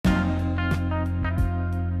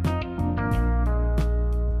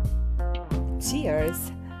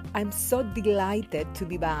Cheers! I'm so delighted to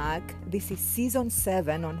be back. This is season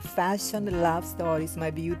 7 on Fashion Love Stories, my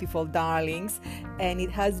beautiful darlings, and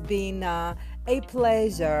it has been a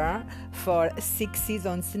pleasure for 6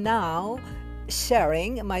 seasons now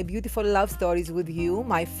sharing my beautiful love stories with you,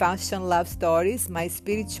 my fashion love stories, my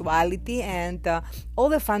spirituality, and all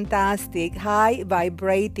the fantastic, high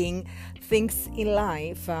vibrating things in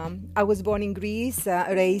life. I was born in Greece,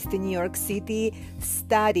 raised in New York City,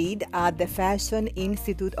 studied at the Fashion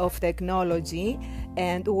Institute of Technology,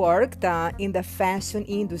 and worked in the fashion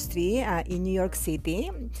industry in New York City.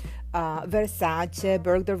 Versace,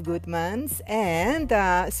 Bergdorf Goodman's, and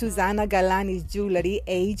Susanna Galani's jewelry,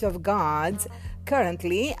 Age of Gods.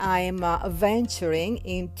 Currently, I'm venturing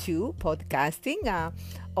into podcasting,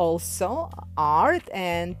 also art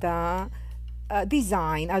and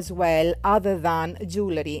design as well, other than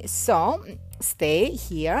jewelry. So stay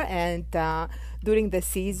here, and during the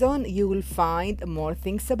season, you will find more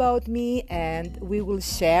things about me, and we will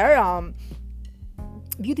share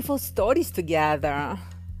beautiful stories together.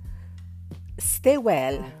 Stay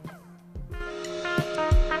well.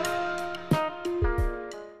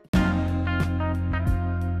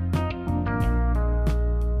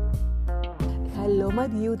 Hello, my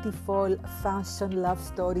beautiful fashion love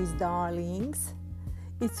stories darlings.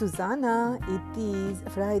 It's Susanna. It is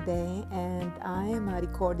Friday, and I am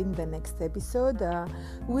recording the next episode,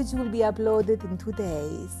 which will be uploaded in 2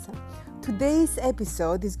 days. Today's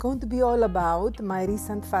episode is going to be all about my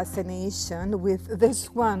recent fascination with the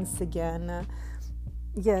swans again.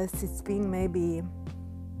 Yes, it's been maybe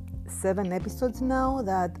 7 episodes now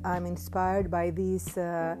that I'm inspired by this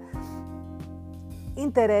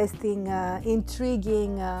interesting,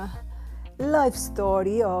 intriguing life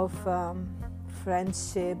story of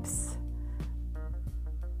friendships,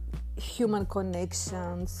 human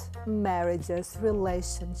connections, marriages,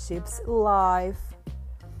 relationships, life,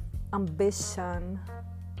 ambition,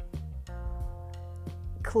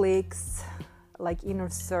 cliques like inner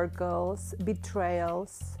circles,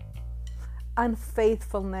 betrayals,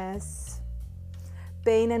 unfaithfulness,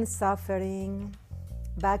 pain and suffering,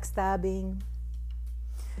 backstabbing,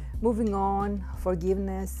 moving on,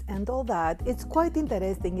 forgiveness, and all that. It's quite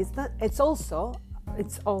interesting. It's also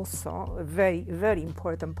a very, very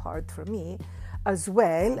important part for me as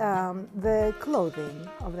well, the clothing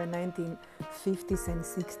of the 1950s and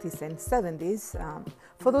 60s and 70s.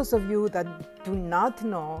 For those of you that do not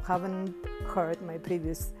know, haven't heard my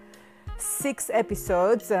previous 6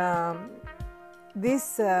 episodes,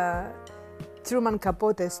 this Truman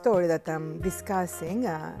Capote story that I'm discussing,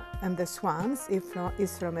 and the Swans,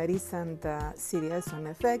 is from a recent series on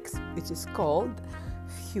FX, which is called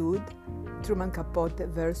Feud, Truman Capote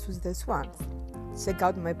versus the Swans. Check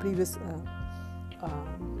out my previous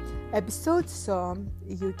episodes so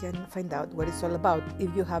you can find out what it's all about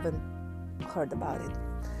if you haven't heard about it.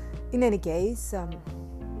 In any case,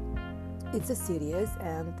 it's a series,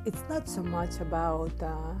 and it's not so much about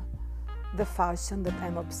the fashion that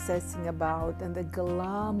I'm obsessing about, and the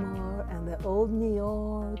glamour, and the old New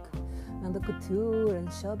York, and the couture,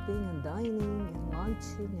 and shopping, and dining, and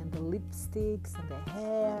lunching, and the lipsticks, and the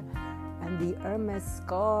hair, and the Hermes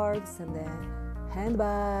scarves, and the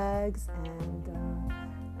handbags, and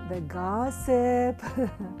the gossip.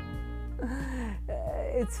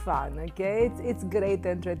 It's fun, okay? It's great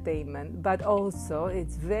entertainment, but also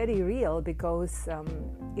it's very real because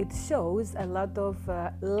it shows a lot of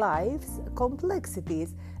life's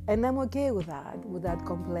complexities, and I'm okay with that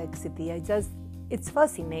complexity. It's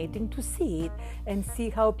fascinating to see it and see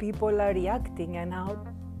how people are reacting and how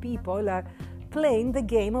people are playing the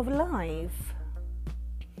game of life.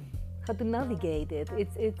 How to navigate it.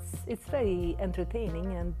 It's very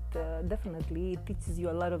entertaining, and definitely it teaches you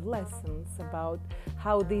a lot of lessons about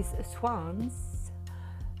how these swans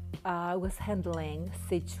was handling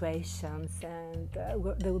situations, and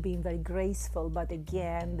they were being very graceful, but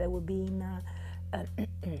again they were being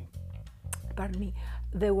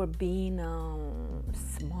they were being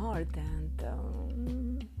smart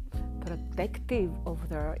and protective of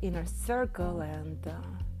their inner circle, and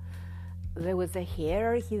there was a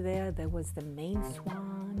hierarchy there. There was the main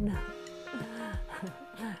swan,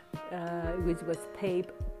 which was Babe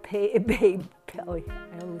Pelly. I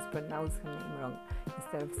always pronounce her name wrong.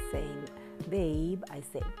 Instead of saying Babe, I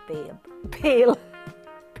say Babe Pelly.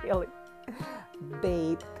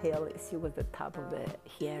 Babe Pelly. She was the top of the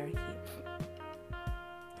hierarchy.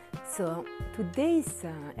 So today's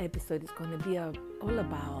episode is going to be all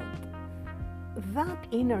about that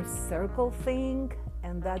inner circle thing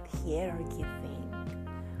and that hierarchy thing.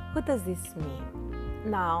 What does this mean?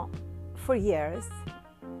 Now, for years,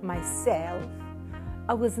 myself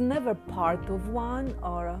I was never part of one,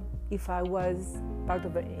 or if I was part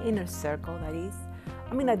of an inner circle, that is.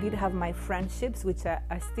 I mean, I did have my friendships, which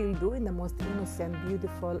I still do in the most innocent,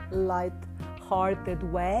 beautiful, light-hearted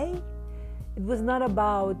way. It was not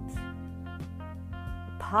about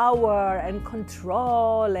power and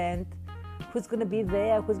control and who's going to be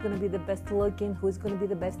there, who's going to be the best looking, who's going to be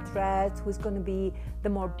the best dressed, who's going to be the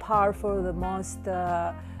more powerful, the most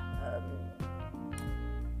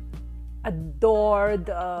adored,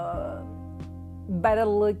 better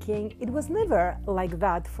looking. It was never like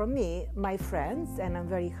that for me. My friends, and I'm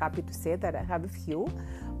very happy to say that I have a few,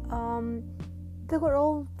 they were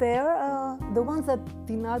all there. The ones that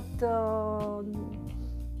did not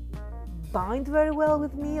bind very well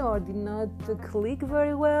with me or did not click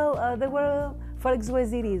very well, they were for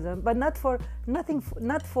XYZ reason, but not for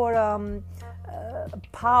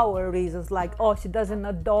power reasons, like, oh, she doesn't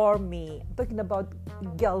adore me. I'm talking about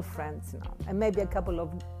girlfriends now, and maybe a couple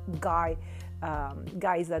of guys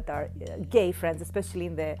that are gay friends, especially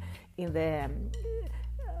in the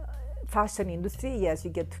fashion industry. Yes,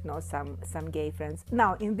 you get to know some gay friends.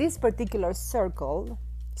 Now, in this particular circle,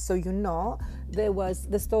 so you know, there was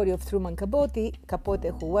the story of Truman Capote,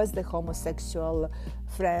 who was the homosexual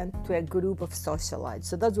friend to a group of socialites.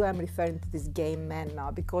 So that's why I'm referring to this gay man now,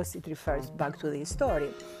 because it refers back to this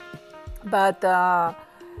story. But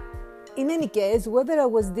in any case, whether I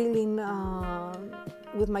was dealing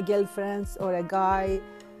with my girlfriends or a guy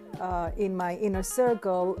in my inner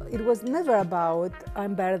circle, it was never about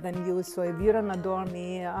I'm better than you, so if you don't adore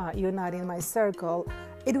me, you're not in my circle.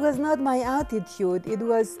 It was not my attitude. It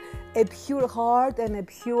was a pure heart and a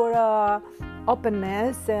pure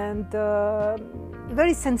openness and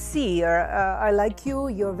very sincere. I like you,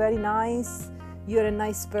 you're very nice, you're a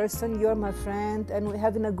nice person, you're my friend, and we're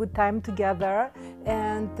having a good time together,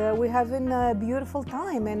 and we're having a beautiful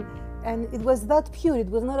time. And it was that pure.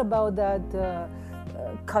 It was not about that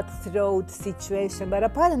cutthroat situation, but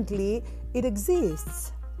apparently it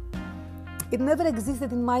exists. It never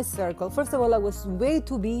existed in my circle. First of all, I was way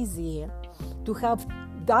too busy to have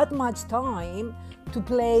that much time to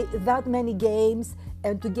play that many games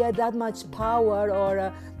and to get that much power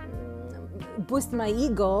or boost my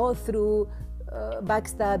ego through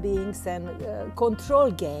backstabbings and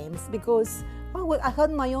control games, because I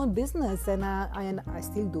had my own business, and I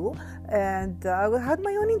still do, and I had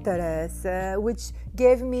my own interests, which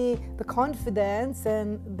gave me the confidence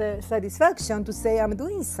and the satisfaction to say I'm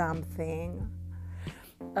doing something.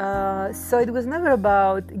 So it was never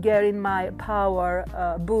about getting my power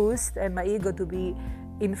boost and my ego to be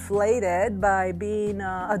inflated by being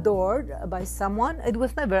adored by someone. It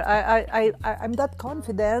was never. I'm that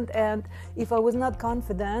confident, and if I was not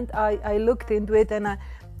confident, I looked into it and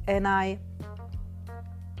I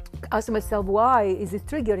asked myself, why is it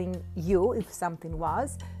triggering you, if something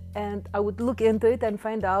was, and I would look into it and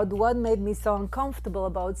find out what made me so uncomfortable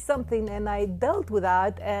about something, and I dealt with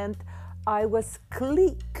that, and I was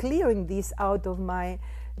clearing this out of my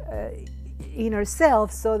inner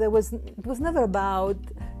self. So it was never about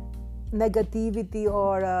negativity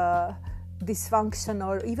or dysfunction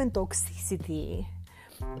or even toxicity.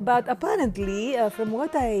 But apparently, from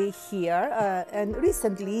what I hear, and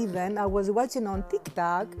recently even, I was watching on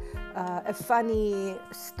TikTok a funny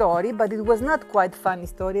story, but it was not quite funny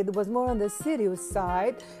story. It was more on the serious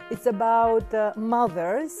side. It's about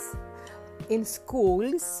mothers in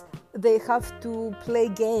schools. They have to play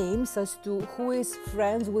games as to who is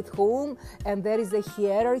friends with whom, and there is a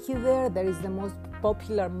hierarchy there. There is the most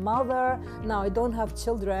popular mother. Now, I don't have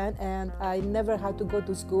children, and I never had to go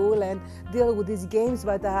to school and deal with these games,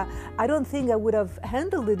 but I don't think I would have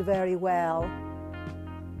handled it very well.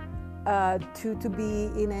 To be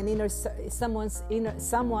in an someone's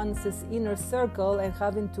inner circle and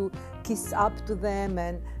having to kiss up to them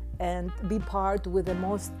and be part with the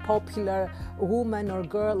most popular woman or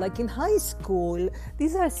girl, like in high school.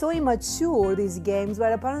 These are so immature, these games,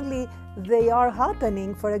 but apparently they are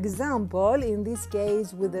happening. For example, in this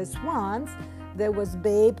case with the swans, there was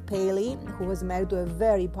Babe Paley, who was married to a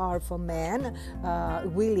very powerful man,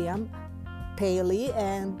 William Paley,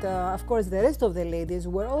 and of course the rest of the ladies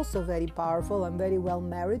were also very powerful and very well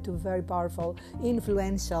married to very powerful,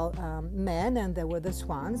 influential men, and they were the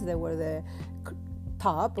swans. They were the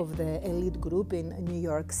top of the elite group in New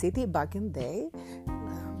York City back in the day,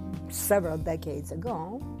 several decades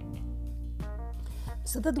ago.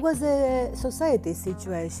 So that was a society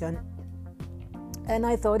situation, and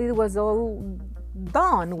I thought it was all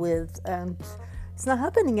done with, and it's not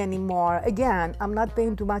happening anymore. Again, I'm not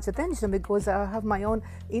paying too much attention because I have my own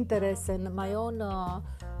interests and my own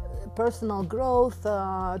personal growth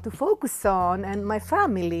to focus on, and my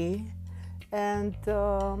family. and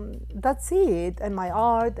that's it. And my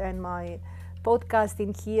art and my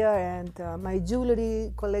podcasting here and my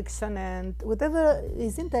jewelry collection and whatever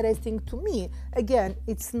is interesting to me. Again,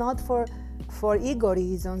 it's not for ego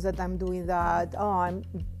reasons that I'm doing that. Oh, I'm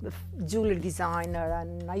a jewelry designer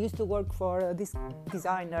and I used to work for this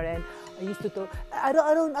designer and I used to talk. I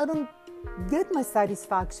don't get my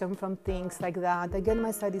satisfaction from things like that. I get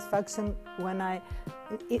my satisfaction when I'm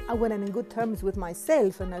in good terms with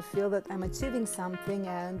myself and I feel that I'm achieving something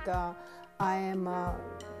and I am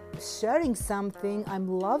sharing something.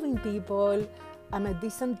 I'm loving people. I'm a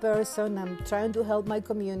decent person. I'm trying to help my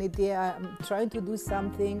community. I'm trying to do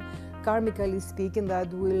something, karmically speaking,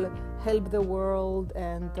 that will help the world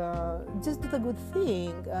and just do the good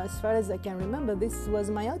thing. As far as I can remember, this was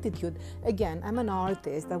my attitude. Again, I'm an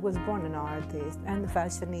artist. I was born an artist and a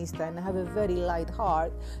fashionista, and I have a very light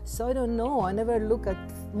heart. So I don't know. I never looked at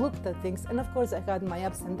things. And of course, I had my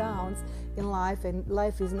ups and downs in life, and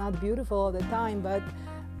life is not beautiful all the time. But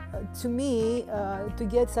to me, to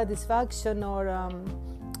get satisfaction or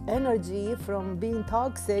energy from being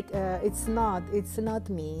toxic, it's not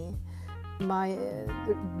me. My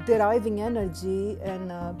deriving energy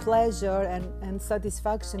and pleasure and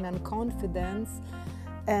satisfaction and confidence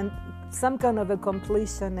and some kind of a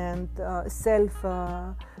completion and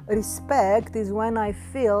self-respect is when I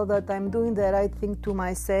feel that I'm doing the right thing to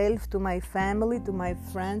myself, to my family, to my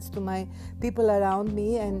friends, to my people around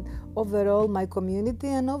me, and overall my community,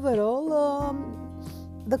 and overall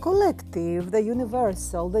the collective, the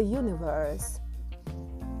universal, the universe.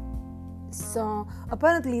 So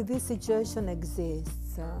apparently this situation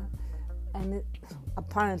exists, and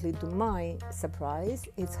apparently, to my surprise,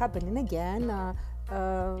 it's happening again.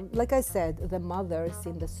 Like I said, the mothers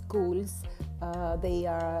in the schools, they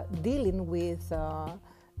are dealing with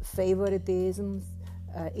favoritisms,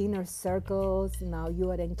 inner circles. Now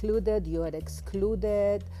you are included, you are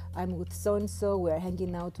excluded. I'm with so-and-so, we're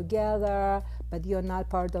hanging out together, but you're not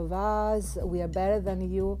part of us. We are better than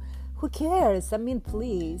you. Who cares? I mean,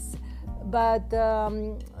 please. But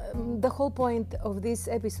the whole point of this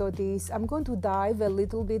episode is I'm going to dive a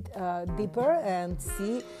little bit deeper and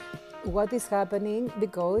see what is happening,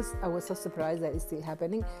 because I was so surprised that it's still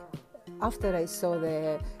happening. After I saw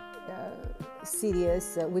the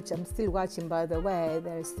series, which I'm still watching, by the way,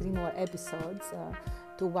 there's 3 more episodes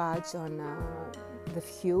to watch on The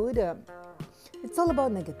Feud. It's all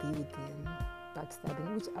about negativity and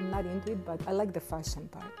backstabbing, which I'm not into it, but I like the fashion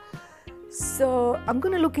part. So I'm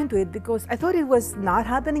going to look into it because I thought it was not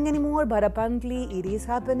happening anymore, but apparently it is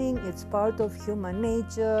happening. It's part of human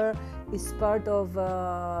nature. It's part of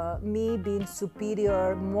me being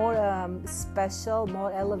superior, more special,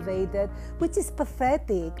 more elevated, which is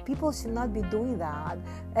pathetic. People should not be doing that.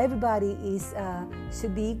 Everybody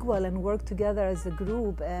should be equal and work together as a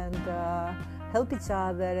group and help each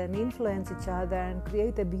other and influence each other and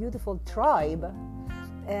create a beautiful tribe.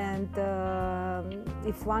 And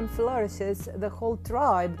if one flourishes, the whole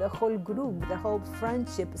tribe, the whole group, the whole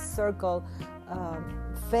friendship circle,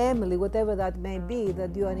 family, whatever that may be,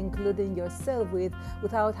 that you are including yourself with,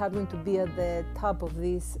 without having to be at the top of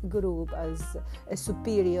this group as a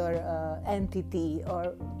superior entity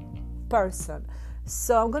or person.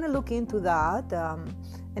 So I'm going to look into that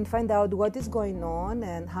and find out what is going on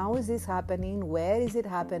and how is this happening, where is it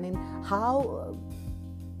happening, how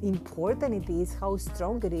important it is, how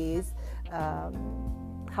strong it is,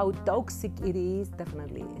 how toxic it is.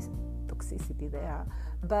 Definitely is toxicity there,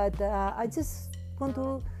 but I just want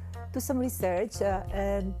to do some research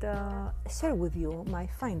and share with you my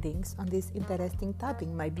findings on this interesting topic,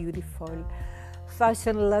 my beautiful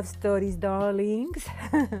fashion love stories, darlings.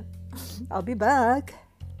 I'll be back.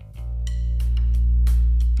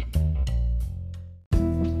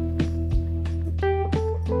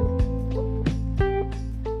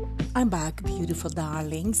 I'm back, beautiful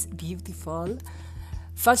darlings, beautiful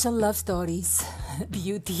fashion love stories,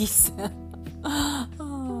 beauties.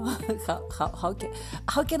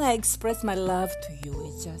 How can I express my love to you?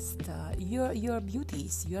 It's just you're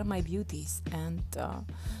beauties, you're my beauties, and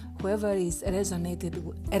whoever is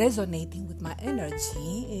resonating with my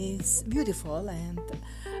energy is beautiful, and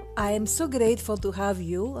I am so grateful to have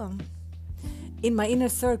you in my inner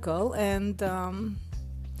circle and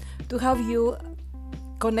to have you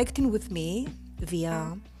connecting with me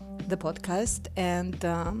via the podcast and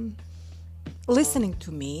listening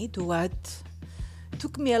to me, to what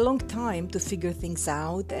took me a long time to figure things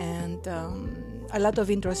out, and a lot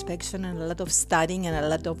of introspection and a lot of studying and a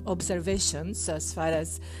lot of observations as far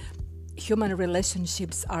as human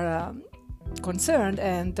relationships are concerned,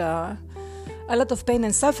 and a lot of pain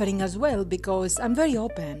and suffering as well, because I'm very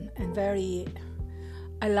open and very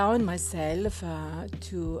allowing myself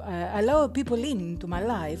to allow people into my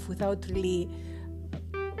life without really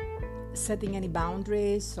setting any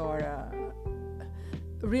boundaries or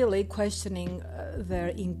really questioning their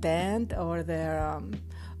intent or their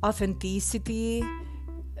authenticity,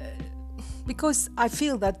 because I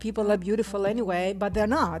feel that people are beautiful anyway, but they're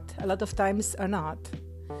not. A lot of times are not.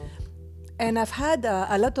 And I've had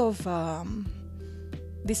a lot of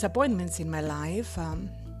disappointments in my life,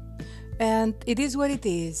 and it is what it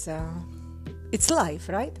is. It's life,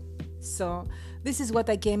 right? So this is what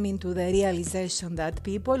I came into the realization, that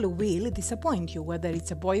people will disappoint you, whether it's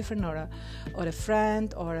a boyfriend or a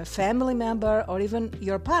friend or a family member or even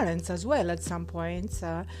your parents as well at some points.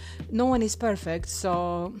 No one is perfect,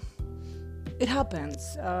 so it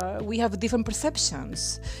happens. We have different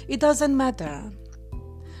perceptions. It doesn't matter.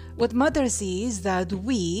 What matters is that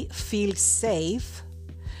we feel safe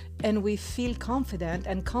and we feel confident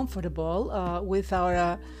and comfortable with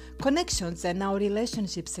our connections and our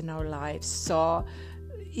relationships in our lives. So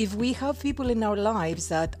if we have people in our lives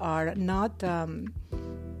that are not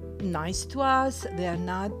nice to us, they are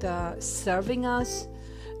not serving us,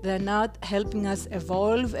 they're not helping us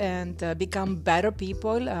evolve and become better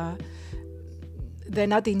people, they're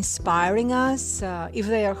not inspiring us, if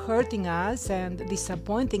they are hurting us and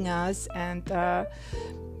disappointing us and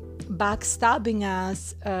backstabbing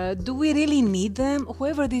us, do we really need them?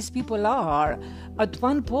 Whoever these people are, at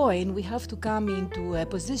one point we have to come into a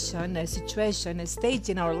position, a situation, a stage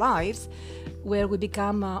in our lives where we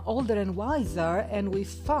become older and wiser, and we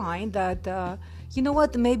find that you know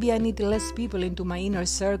what, maybe I need less people into my inner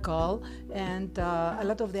circle, and a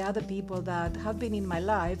lot of the other people that have been in my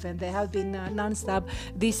life and they have been non-stop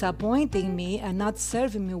disappointing me and not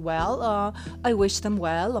serving me well, I wish them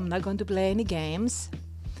well. I'm not going to play any games.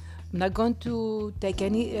 I'm not going to take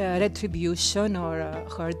any retribution or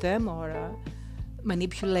hurt them or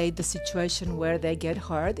manipulate the situation where they get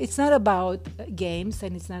hurt. It's not about games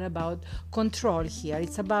and it's not about control here.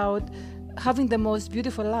 It's about having the most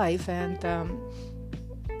beautiful life and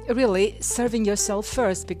really serving yourself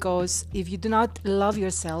first, because if you do not love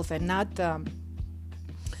yourself and not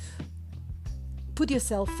put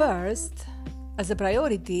yourself first as a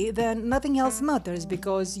priority, then nothing else matters,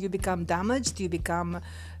 because you become damaged, you become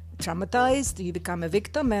traumatized, you become a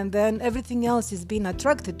victim, and then everything else is being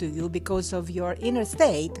attracted to you because of your inner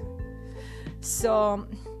state. So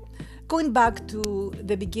going back to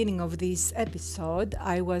the beginning of this episode,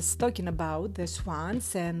 I was talking about the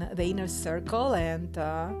swans and the inner circle, and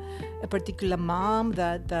a particular mom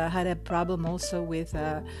that had a problem also with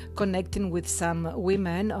connecting with some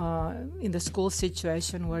women in the school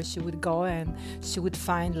situation, where she would go and she would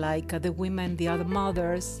find like the women, the other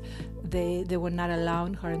mothers, they were not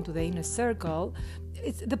allowing her into the inner circle.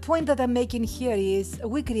 The point that I'm making here is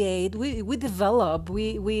we create, we develop,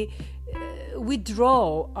 we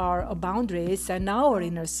draw our boundaries and our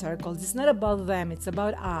inner circles. It's not about them, it's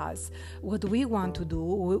about us, what we want to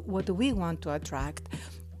do, what we want to attract.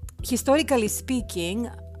 Historically speaking,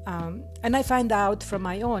 and I find out from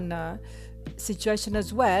my own situation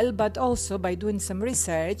as well, but also by doing some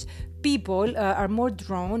research, people are more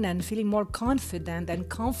drawn and feeling more confident and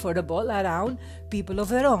comfortable around people of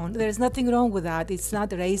their own. There's nothing wrong with that. It's not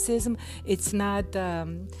racism. It's not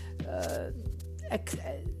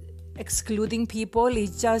excluding people.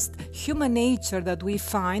 It's just human nature that we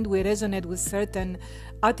find we resonate with certain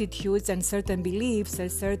attitudes and certain beliefs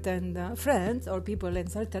and certain friends or people and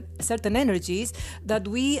certain energies that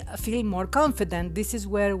we feel more confident. This is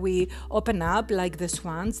where we open up, like the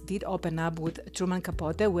swans did open up with Truman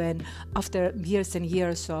Capote, when after years and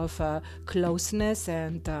years of closeness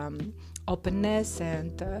and openness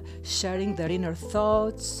and sharing their inner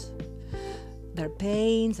thoughts, their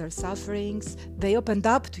pains, their sufferings, they opened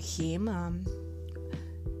up to him,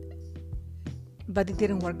 but it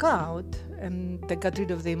didn't work out, and they got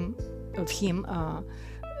rid of him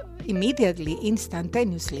immediately,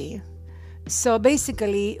 instantaneously. So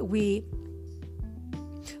basically, we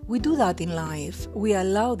do that in life. We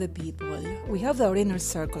allow the people. We have our inner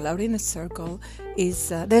circle. Our inner circle is,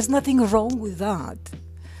 there's nothing wrong with that.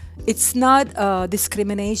 It's not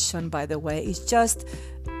discrimination, by the way. It's just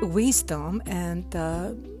wisdom and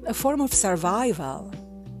a form of survival.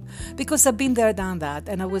 Because I've been there, done that,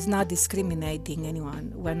 and I was not discriminating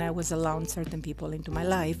anyone when I was allowing certain people into my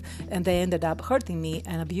life, and they ended up hurting me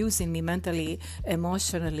and abusing me mentally,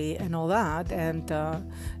 emotionally, and all that, and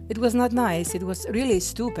it was not nice. It was really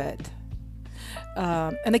stupid.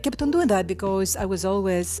 And I kept on doing that because I was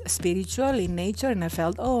always spiritual in nature, and I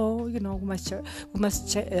felt, we must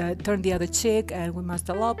turn the other cheek, and we must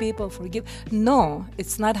allow people, forgive. No,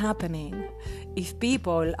 it's not happening. If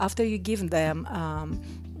people, after you give them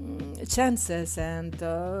chances, and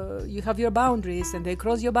you have your boundaries, and they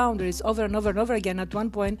cross your boundaries over and over and over again, at one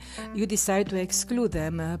point you decide to exclude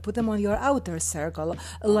them, put them on your outer circle,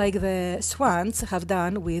 like the swans have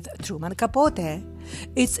done with Truman Capote.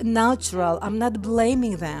 It's natural. I'm not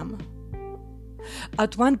blaming them.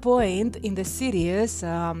 At one point in the series,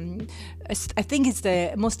 I think it's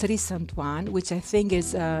the most recent one, which I think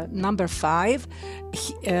is number 5,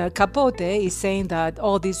 Capote is saying that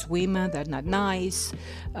all these women, they're not nice,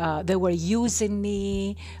 they were using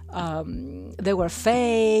me, they were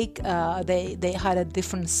fake, they had a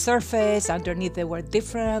different surface, underneath they were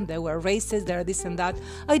different, they were racist, they're this and that.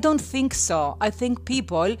 I don't think so. I think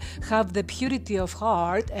people have the purity of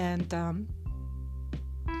heart, and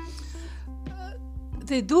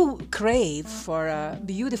they do crave for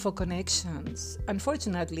beautiful connections.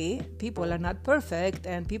 Unfortunately, people are not perfect,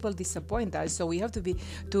 and people disappoint us. So we have to be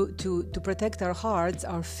to protect our hearts,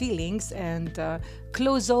 our feelings, and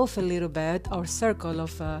close off a little bit our circle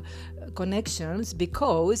of connections,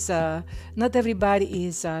 because not everybody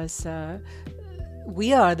is as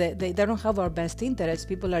we are. They don't have our best interests.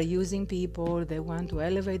 People are using people. They want to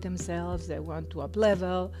elevate themselves. They want to up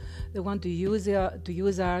level. They want to use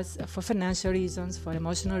us for financial reasons, for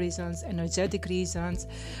emotional reasons, energetic reasons.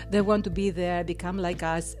 They want to be there, become like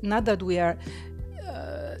us. Not that we are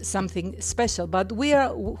something special, but we are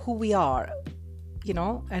who we are,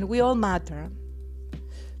 and we all matter.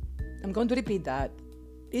 I'm going to repeat that.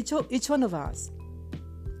 Each one of us,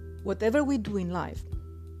 whatever we do in life,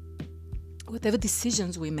 whatever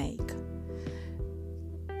decisions we make,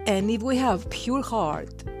 and if we have pure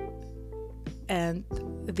heart and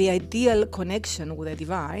the ideal connection with the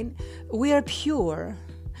divine, we are pure.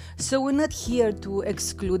 So we're not here to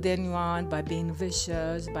exclude anyone by being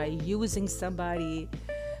vicious, by using somebody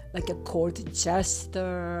like a court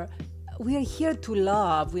jester. We are here to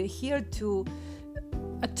love. We're here to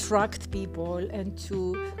attract people, and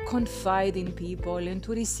to confide in people, and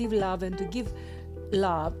to receive love, and to give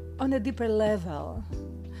love on a deeper level.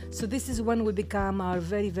 So this is when we become our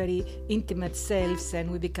very, very intimate selves,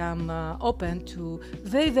 and we become open to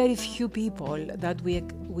very, very few people that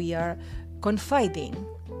we are confiding.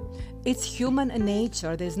 It's human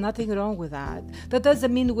nature. There's nothing wrong with that. That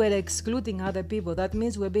doesn't mean we're excluding other people. That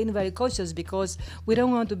means we're being very cautious because we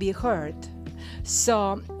don't want to be hurt.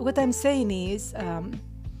 So what I'm saying is,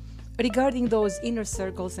 regarding those inner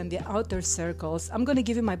circles and the outer circles, I'm going to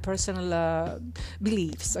give you my personal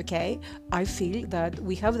beliefs, okay? I feel that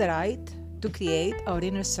we have the right to create our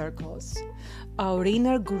inner circles, our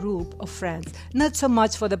inner group of friends. Not so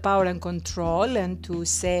much for the power and control and to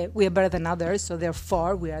say we are better than others, so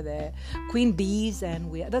therefore we are the queen bees,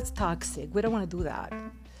 and that's toxic. We don't want to do that.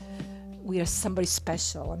 We are somebody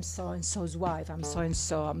special. I'm so-and-so's wife. I'm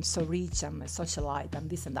so-and-so. I'm so rich. I'm a socialite. I'm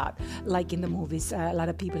this and that. Like in the movies, a lot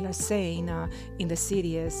of people are saying in the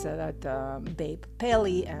series that Babe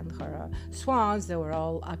Pelly and her swans, they were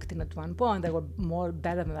all acting at one point. They were more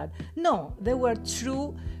better than that. No, they were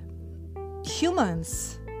true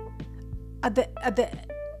humans at the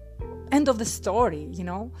end of the story,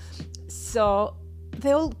 So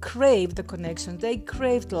they all craved the connection. They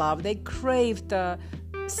craved love. They craved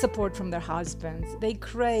support from their husbands. They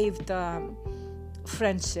craved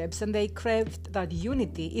friendships, and they craved that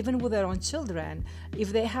unity even with their own children.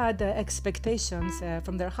 If they had expectations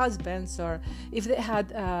from their husbands, or if they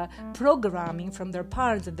had programming from their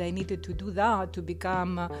parents that they needed to do that to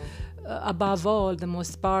become above all the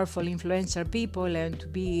most powerful, influential people, and to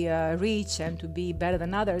be rich and to be better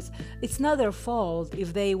than others, it's not their fault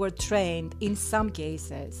if they were trained in some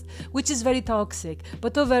cases, which is very toxic.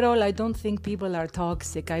 But overall, I don't think people are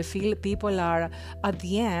toxic. I feel people are, at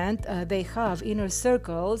the end, they have inner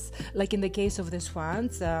circles, like in the case of the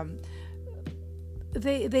swans.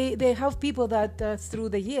 They have people that through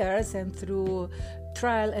the years and through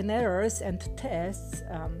trial and errors and tests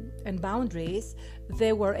and boundaries,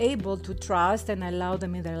 they were able to trust and allow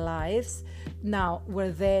them in their lives. Now,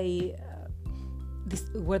 were there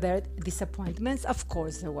disappointments? Of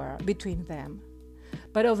course there were between them.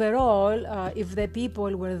 But overall, if the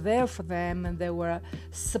people were there for them and they were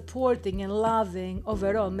supporting and loving,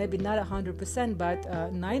 overall, maybe not 100%, but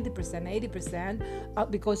 90%,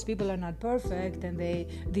 80%, because people are not perfect and they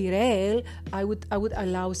derail, I would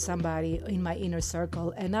allow somebody in my inner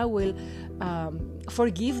circle, and I will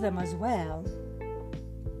forgive them as well.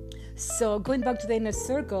 So going back to the inner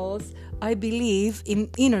circles, I believe in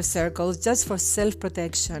inner circles just for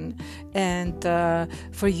self-protection and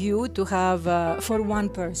for you to have, for one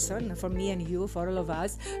person, for me and you, for all of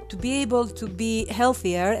us, to be able to be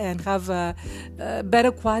healthier and have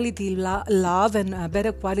better quality love and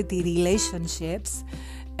better quality relationships,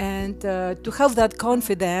 and to have that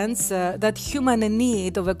confidence, that human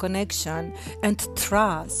need of a connection and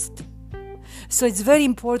trust. So it's very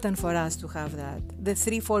important for us to have that. The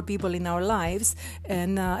 3-4 people in our lives,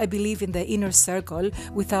 and I believe in the inner circle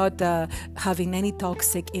without having any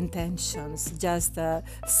toxic intentions, just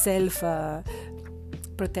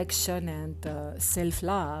self-protection and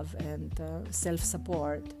self-love and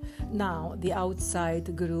self-support. Now, the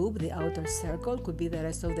outside group, the outer circle, could be the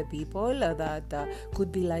rest of the people that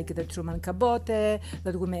could be like the Truman Capote,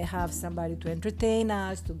 that we may have somebody to entertain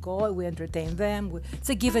us, to go, we entertain them. It's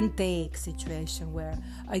a give and take situation where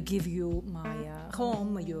I give you my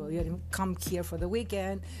home, you come here for the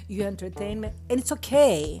weekend, you entertain me, and it's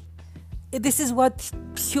okay. This is what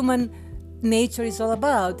human nature is all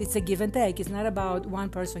about. It's a give and take. It's not about one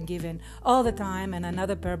person giving all the time and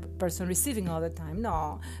another person receiving all the time.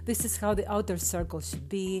 No, this is how the outer circle should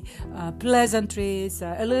be. Pleasantries,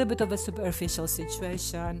 a little bit of a superficial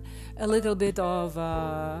situation, a little bit of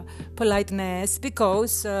politeness,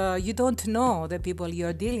 because you don't know the people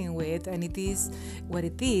you're dealing with, and it is what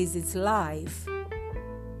it is. It's life.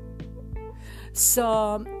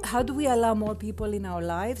 So how do we allow more people in our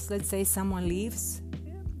lives? Let's say someone leaves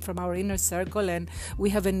from our inner circle and we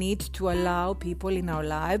have a need to allow people in our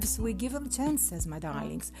lives. We give them chances, my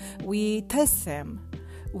darlings. We test them.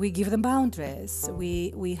 We give them boundaries.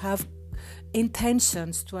 We have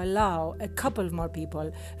intentions to allow a couple more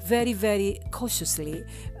people very, very cautiously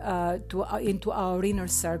into our inner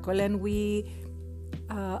circle, and we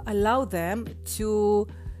allow them to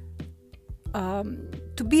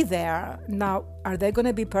be there. Now, are they going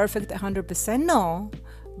to be perfect 100%? No.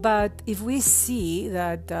 But if we see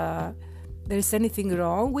that there is anything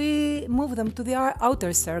wrong, we move them to the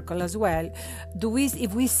outer circle as well.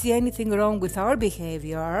 If we see anything wrong with our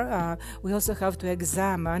behavior, we also have to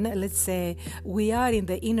examine. Let's say we are in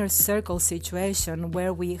the inner circle situation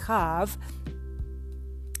where we have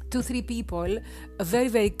 2-3 people, very,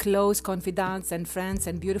 very close confidants and friends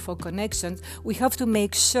and beautiful connections. We have to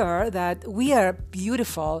make sure that we are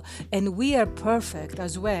beautiful and we are perfect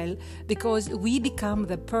as well, because we become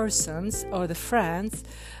the persons or the friends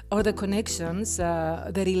or the connections,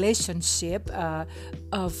 the relationship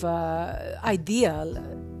of an ideal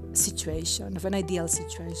situation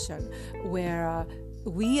where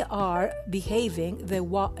we are behaving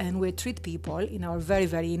and we treat people in our very,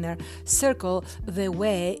 very inner circle the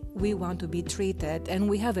way we want to be treated, and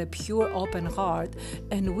we have a pure open heart,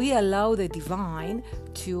 and we allow the divine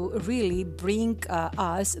to really bring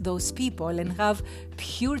us those people and have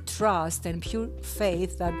pure trust and pure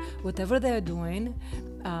faith that whatever they're doing,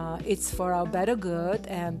 it's for our better good,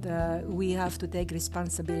 and we have to take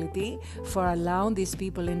responsibility for allowing these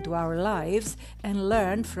people into our lives and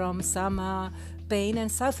learn from some pain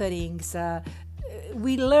and sufferings.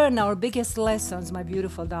 We learn our biggest lessons, my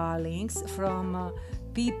beautiful darlings, from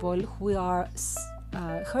people who are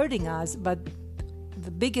hurting us, but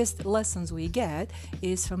the biggest lessons we get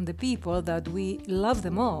is from the people that we love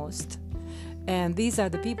the most. And these are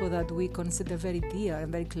the people that we consider very dear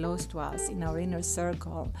and very close to us in our inner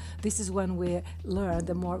circle. This is when we learn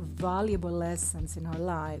the more valuable lessons in our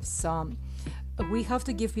lives. So we have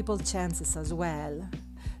to give people chances as well.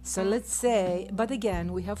 So let's say, but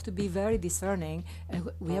again, we have to be very discerning, and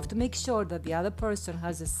we have to make sure that the other person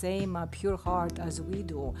has the same pure heart as we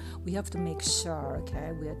do. We have to make sure,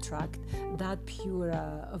 okay, we attract that pure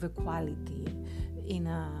of a quality in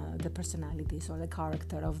the personalities or the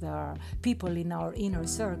character of the people in our inner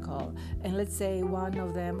circle. And let's say one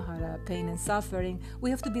of them had a pain and suffering, we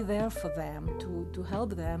have to be there for them, to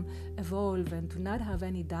help them evolve and to not have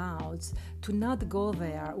any doubts, to not go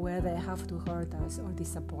there where they have to hurt us or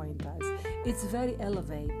disappoint us. It's very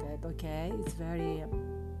elevated, okay? It's very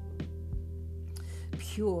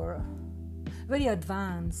pure, very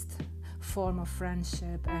advanced form of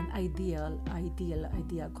friendship and ideal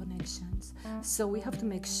connections. So we have to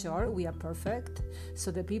make sure we are perfect.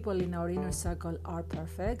 So the people in our inner circle are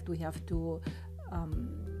perfect. We have to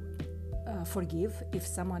forgive if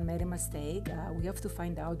someone made a mistake. We have to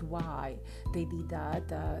find out why they did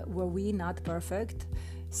that. Were we not perfect?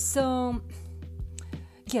 So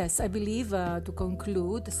yes, I believe, to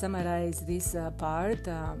conclude, summarize this part,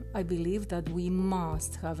 I believe that we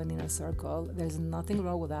must have an inner circle. There's nothing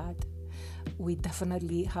wrong with that. We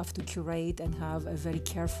definitely have to curate and have a very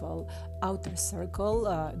careful outer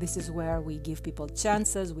circle. This is where we give people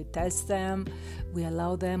chances, we test them, we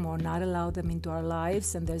allow them or not allow them into our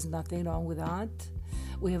lives, and there's nothing wrong with that.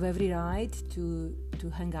 We have every right to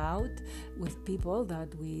hang out with people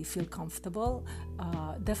that we feel comfortable.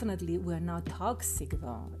 Definitely, we're not toxic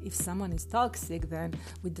though. If someone is toxic, then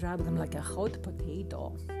we drop them like a hot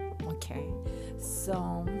potato. Okay,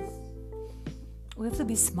 so we have to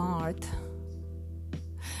be smart.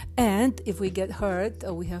 And if we get hurt,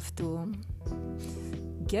 we have to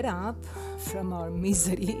get up from our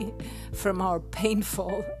misery, from our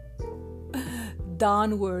painful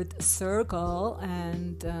downward circle,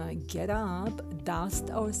 and get up,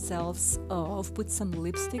 dust ourselves off, put some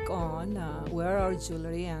lipstick on, wear our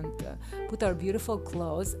jewelry, and put our beautiful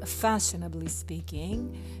clothes, fashionably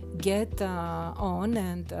speaking, get on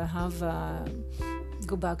and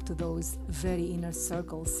go back to those very inner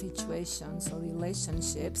circle situations or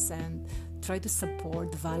relationships and try to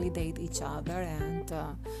support, validate each other, and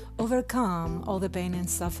overcome all the pain and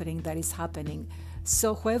suffering that is happening.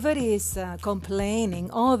 So whoever is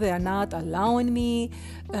complaining, oh, they are not allowing me,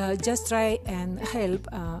 just try and help.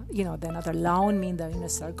 They're not allowing me in the inner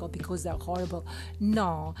circle because they're horrible.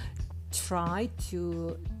 No, try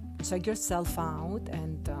to check yourself out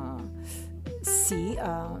and see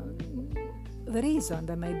the reason.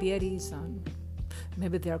 There may be a reason.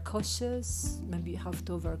 Maybe they're cautious. Maybe you have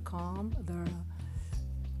to overcome their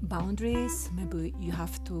boundaries. Maybe you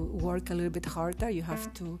have to work a little bit harder. You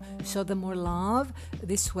have to show them more love.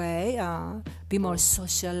 This way, be more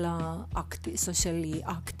socially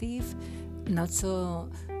active, not so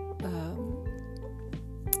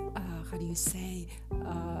how do you say,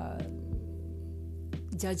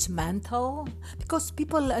 judgmental, because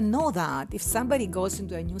people know that if somebody goes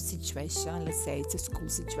into a new situation, let's say it's a school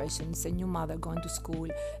situation, it's a new mother going to school,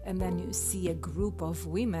 and then you see a group of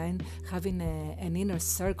women having an inner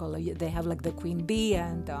circle, they have like the queen bee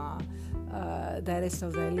and the rest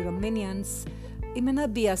of the little minions. It may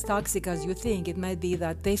not be as toxic as you think. It might be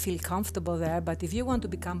that they feel comfortable there, but if you want to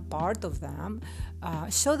become part of them,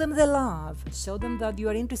 show them the love, show them that you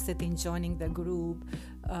are interested in joining the group,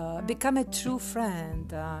 become a true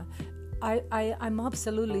friend. I'm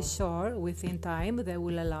absolutely sure within time they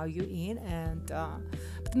will allow you in, and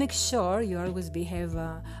but make sure you always behave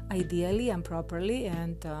ideally and properly.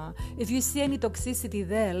 And if you see any toxicity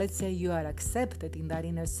there, let's say you are accepted in that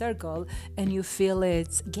inner circle and you feel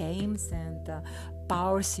it's games and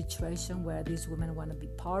power situation where these women want to be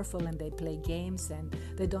powerful and they play games and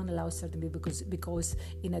they don't allow certain people because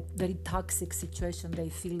in a very toxic situation they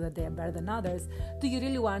feel that they are better than others. Do you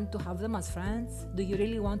really want to have them as friends? Do you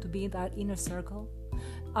really want to be in that inner circle?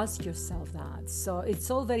 Ask yourself that. So it's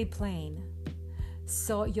all very plain.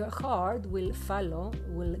 So your heart will follow,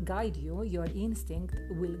 will guide you, your instinct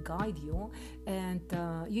will guide you, and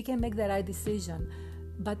you can make the right decision.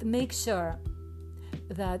 But make sure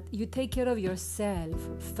that you take care of yourself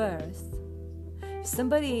first. If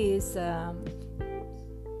somebody is a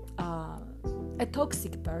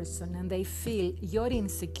toxic person and they feel your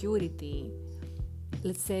insecurity,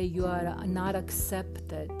 let's say you are not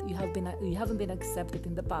accepted, you haven't been accepted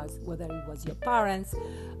in the past, whether it was your parents,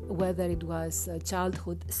 whether it was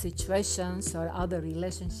childhood situations or other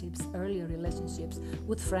relationships, earlier relationships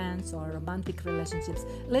with friends or romantic relationships.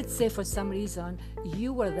 Let's say for some reason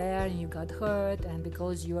you were there and you got hurt, and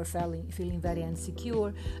because you were feeling very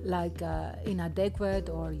insecure, like inadequate,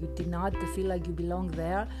 or you did not feel like you belong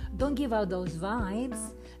there, don't give out those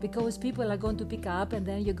vibes, because people are going to pick up, and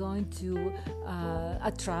then you're going to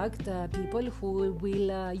attract people who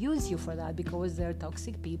will use you for that, because they're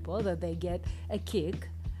toxic people, that they get a kick.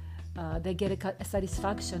 They get a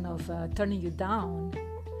satisfaction of turning you down.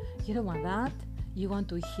 You don't want that. You want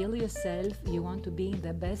to heal yourself. You want to be in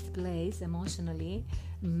the best place emotionally,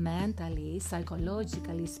 mentally,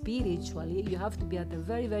 psychologically, spiritually. You have to be at a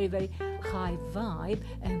very, very, very high vibe,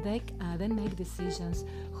 and then make decisions.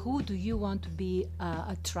 Who do you want to be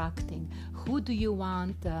attracting? Who do you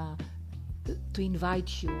want to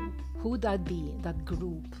invite you? Who would that be, that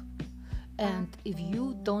group? And if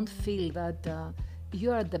you don't feel that you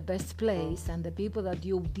are at the best place and the people that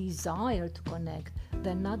you desire to connect,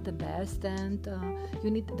 they're not the best, and you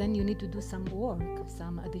need to do some work,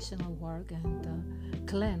 some additional work, and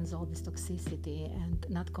cleanse all this toxicity and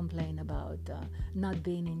not complain about not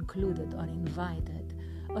being included or invited.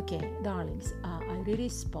 Okay, darlings, I already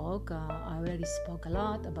spoke a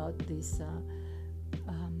lot about this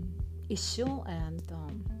issue, and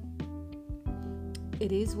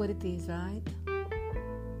it is what it is, right?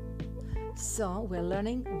 So we're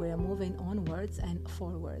learning, we're moving onwards and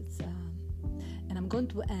forwards. And I'm going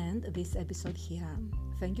to end this episode here.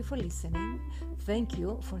 Thank you for listening. Thank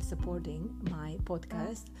you for supporting my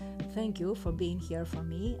podcast. Thank you for being here for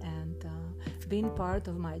me and being part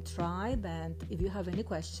of my tribe. And if you have any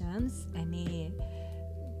questions,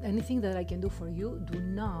 anything that I can do for you, do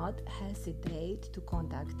not hesitate to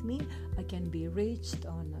contact me. I can be reached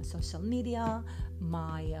on social media.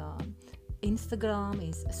 My Instagram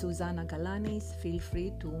is Susanna Galanis. Feel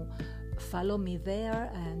free to follow me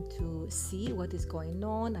there and to see what is going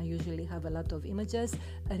on. I usually have a lot of images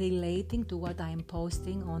relating to what I'm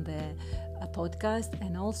posting on the podcast,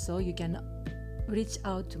 and also you can reach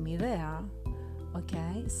out to me there.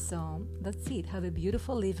 Okay, so that's it. Have a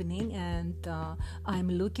beautiful evening, and I'm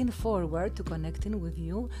looking forward to connecting with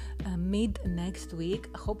you mid next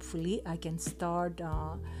week. Hopefully I can start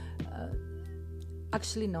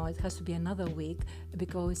actually no, it has to be another week,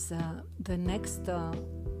 because the next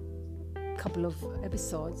couple of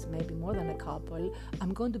episodes, maybe more than a couple,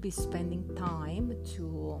 I'm going to be spending time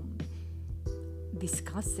to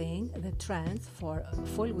discussing the trends for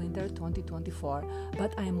fall-winter 2024,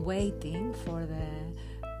 but I'm waiting for the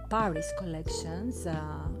Paris collections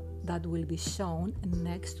that will be shown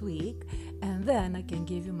next week, and then I can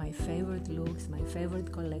give you my favorite looks, my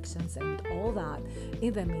favorite collections and all that.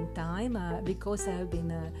 In the meantime, because I've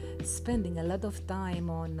been spending a lot of time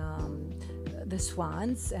on the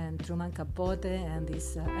Swans and Truman Capote and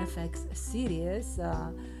this FX series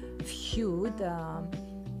feud,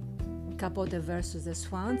 Capote versus the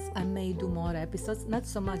Swans, I may do more episodes, not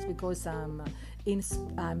so much because I'm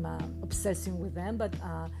obsessing with them, but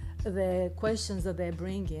the questions that they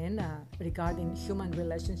bring in regarding human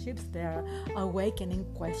relationships, they're awakening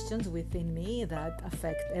questions within me that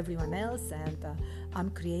affect everyone else, and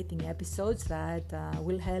I'm creating episodes that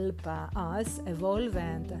will help us evolve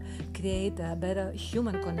and create better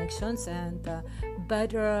human connections and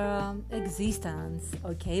better existence.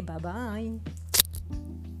 Okay, bye-bye.